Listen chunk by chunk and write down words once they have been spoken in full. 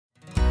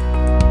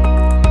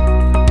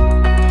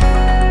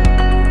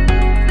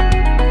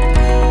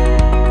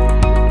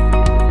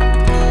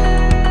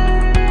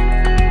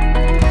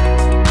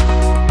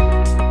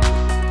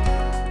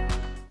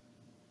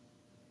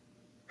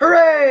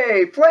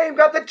Flame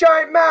got the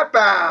giant map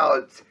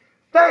out!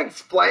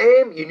 Thanks,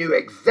 Flame! You knew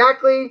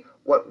exactly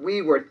what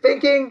we were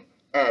thinking,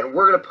 and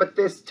we're going to put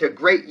this to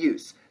great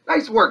use.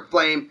 Nice work,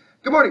 Flame.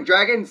 Good morning,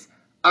 Dragons.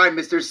 I'm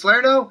Mr.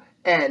 Salerno,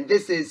 and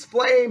this is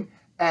Flame,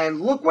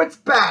 and look what's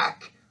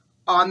back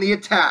on the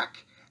attack.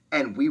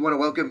 And we want to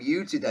welcome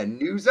you to the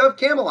News of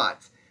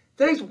Camelot.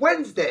 Today's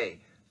Wednesday,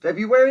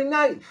 February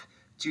 9th,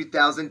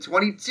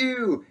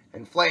 2022.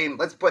 And Flame,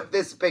 let's put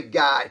this big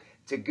guy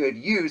to good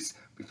use.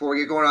 Before we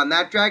get going on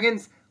that,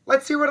 Dragons,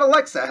 let's hear what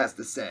Alexa has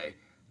to say.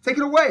 Take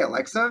it away,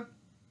 Alexa.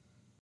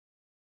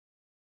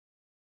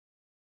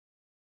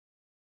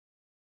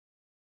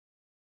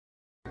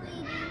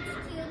 Allegiance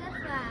to the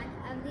flag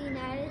of the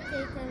United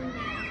States of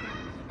America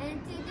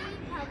and to the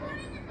republic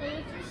for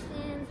which it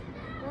stands,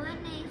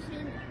 one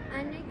nation,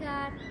 under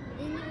God,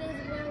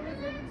 indivisible, with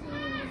liberty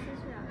and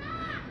justice for all.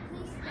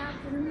 Please stop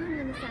for the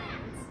moment of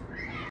silence.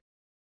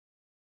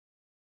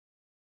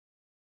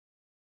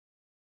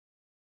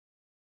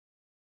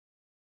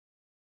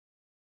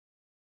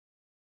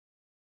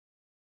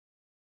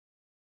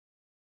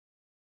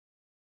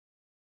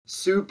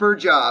 Super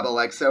job,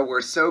 Alexa.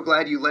 We're so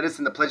glad you led us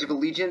in the Pledge of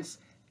Allegiance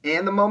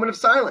and the moment of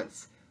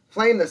silence.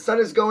 Flame, the sun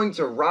is going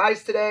to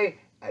rise today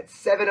at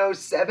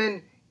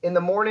 7:07 in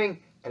the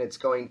morning, and it's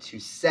going to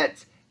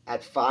set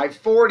at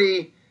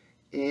 5:40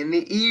 in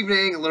the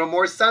evening. A little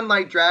more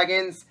sunlight,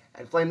 Dragons.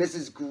 And Flame, this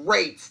is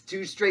great.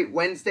 2 straight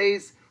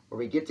Wednesdays where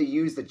we get to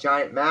use the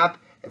giant map.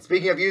 And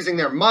speaking of using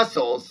their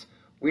muscles,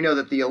 we know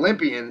that the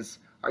Olympians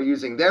are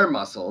using their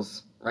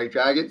muscles, right,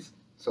 Dragons?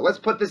 So let's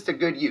put this to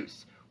good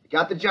use.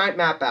 Got the giant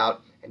map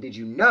out, and did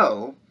you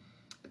know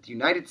that the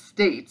United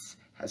States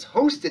has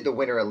hosted the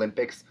Winter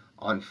Olympics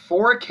on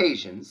 4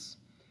 occasions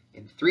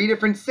in 3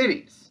 different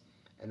cities,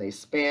 and they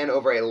span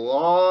over a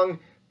long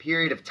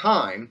period of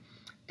time,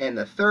 and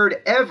the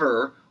 3rd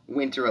ever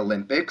Winter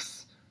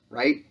Olympics,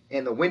 right,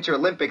 and the Winter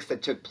Olympics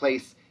that took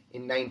place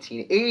in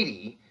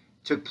 1980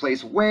 took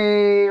place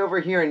way over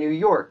here in New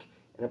York,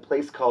 in a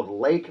place called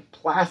Lake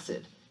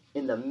Placid,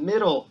 in the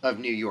middle of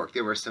New York.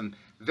 There were some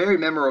very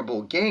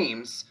memorable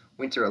games,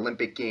 Winter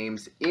Olympic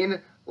Games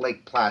in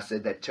Lake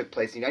Placid that took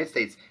place in the United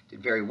States.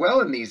 Did very well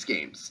in these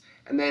games.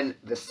 And then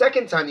the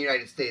second time the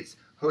United States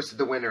hosted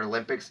the Winter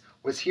Olympics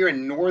was here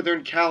in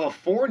Northern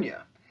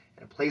California,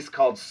 in a place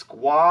called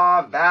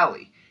Squaw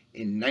Valley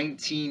in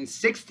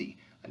 1960.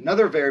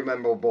 Another very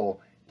memorable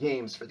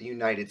games for the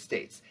United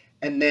States.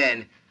 And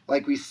then,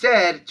 like we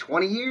said,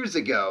 20 years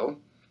ago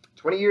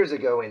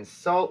in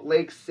Salt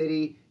Lake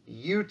City,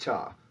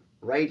 Utah,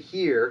 right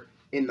here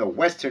in the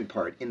western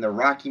part, in the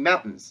Rocky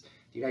Mountains,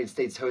 the United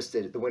States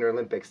hosted the Winter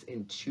Olympics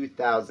in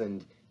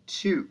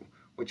 2002,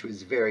 which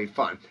was very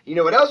fun. You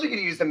know what else we could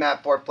use the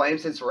map for, Flame,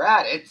 since we're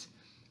at it?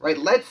 Right,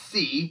 let's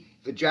see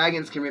if the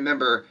Dragons can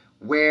remember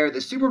where the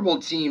Super Bowl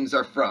teams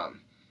are from.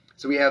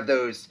 So we have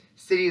those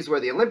cities where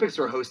the Olympics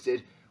were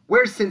hosted.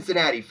 Where's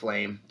Cincinnati,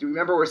 Flame? Do you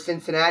remember where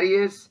Cincinnati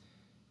is?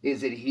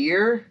 Is it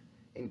here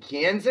in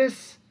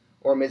Kansas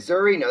or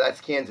Missouri? No, that's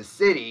Kansas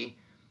City.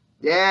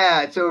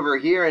 Yeah, it's over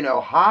here in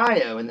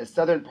Ohio, in the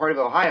southern part of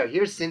Ohio.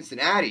 Here's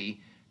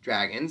Cincinnati,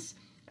 Dragons.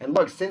 And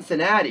look,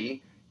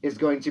 Cincinnati is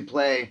going to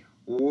play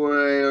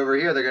way over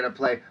here. They're going to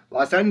play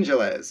Los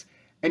Angeles.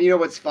 And you know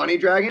what's funny,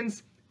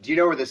 Dragons? Do you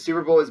know where the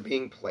Super Bowl is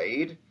being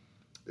played?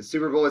 The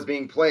Super Bowl is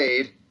being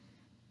played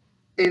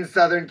in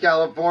Southern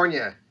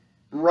California,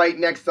 right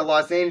next to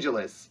Los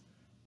Angeles,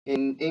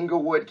 in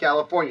Inglewood,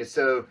 California.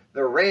 So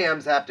the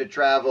Rams have to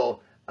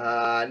travel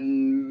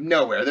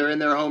nowhere. They're in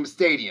their home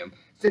stadium.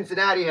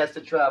 Cincinnati has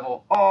to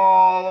travel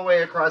all the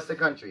way across the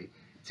country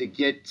to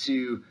get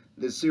to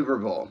the Super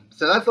Bowl.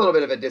 So that's a little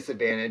bit of a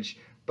disadvantage,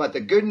 but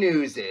the good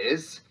news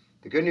is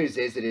it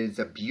is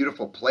a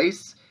beautiful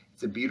place.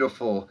 It's a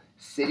beautiful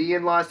city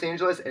in Los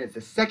Angeles, and it's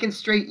the 2nd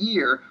straight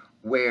year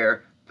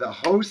where the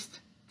host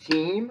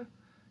team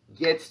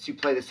gets to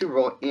play the Super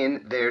Bowl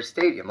in their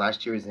stadium.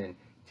 Last year was in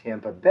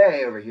Tampa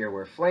Bay, over here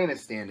where Flame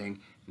is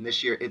standing, and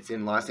this year it's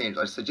in Los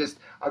Angeles. So just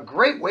a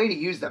great way to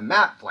use the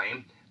map,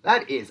 Flame.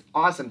 That is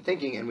awesome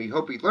thinking, and we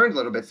hope we learned a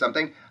little bit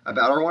something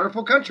about our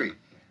wonderful country.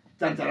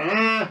 Dun, dun,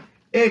 dun.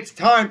 It's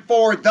time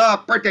for the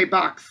birthday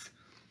box.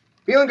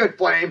 Feeling good,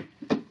 Flame?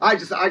 I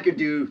could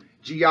do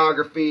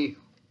geography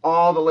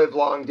all the live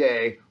long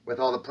day with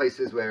all the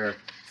places where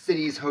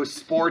cities host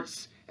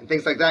sports and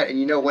things like that. And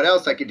you know what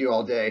else I could do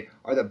all day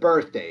are the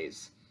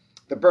birthdays.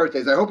 The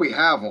birthdays. I hope we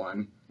have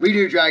one. We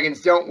do,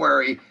 Dragons. Don't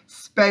worry.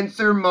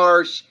 Spencer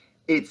Marsh,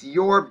 it's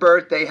your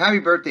birthday. Happy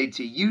birthday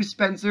to you,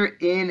 Spencer,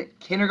 in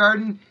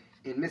kindergarten,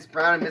 in Miss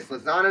Brown and Miss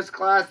Lozano's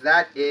class.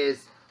 That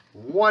is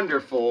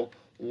wonderful,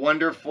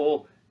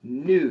 wonderful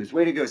news.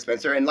 Way to go,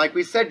 Spencer. And like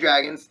we said,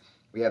 Dragons,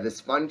 we have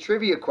this fun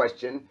trivia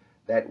question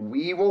that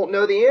we won't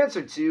know the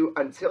answer to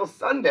until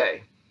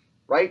Sunday,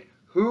 right?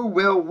 Who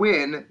will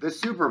win the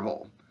Super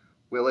Bowl?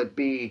 Will it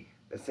be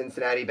the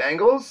Cincinnati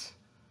Bengals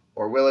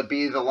or will it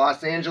be the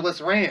Los Angeles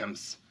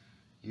Rams?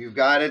 You've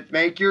got to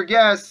make your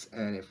guess.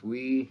 And if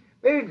we,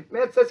 maybe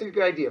that's a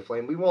good idea,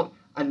 Flame. We won't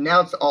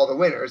announce all the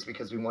winners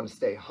because we want to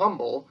stay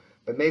humble,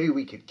 but maybe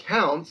we could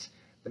count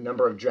the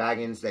number of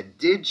Dragons that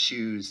did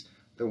choose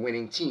the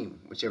winning team,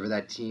 whichever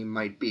that team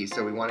might be.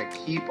 So we want to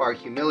keep our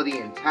humility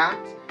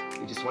intact.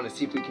 We just want to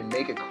see if we can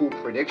make a cool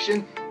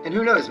prediction. And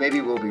who knows,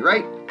 maybe we'll be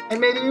right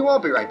and maybe we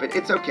won't be right, but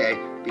it's okay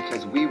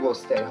because we will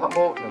stay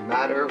humble no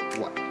matter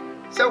what.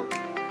 So,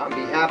 on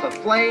behalf of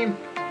Flame,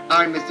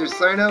 I'm Mr.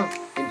 Salerno.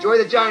 Enjoy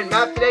the giant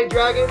map today,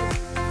 Dragons.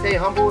 Stay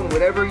humble in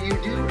whatever you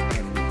do,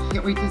 and we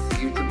can't wait to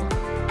see you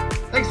tomorrow.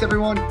 Thanks,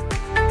 everyone.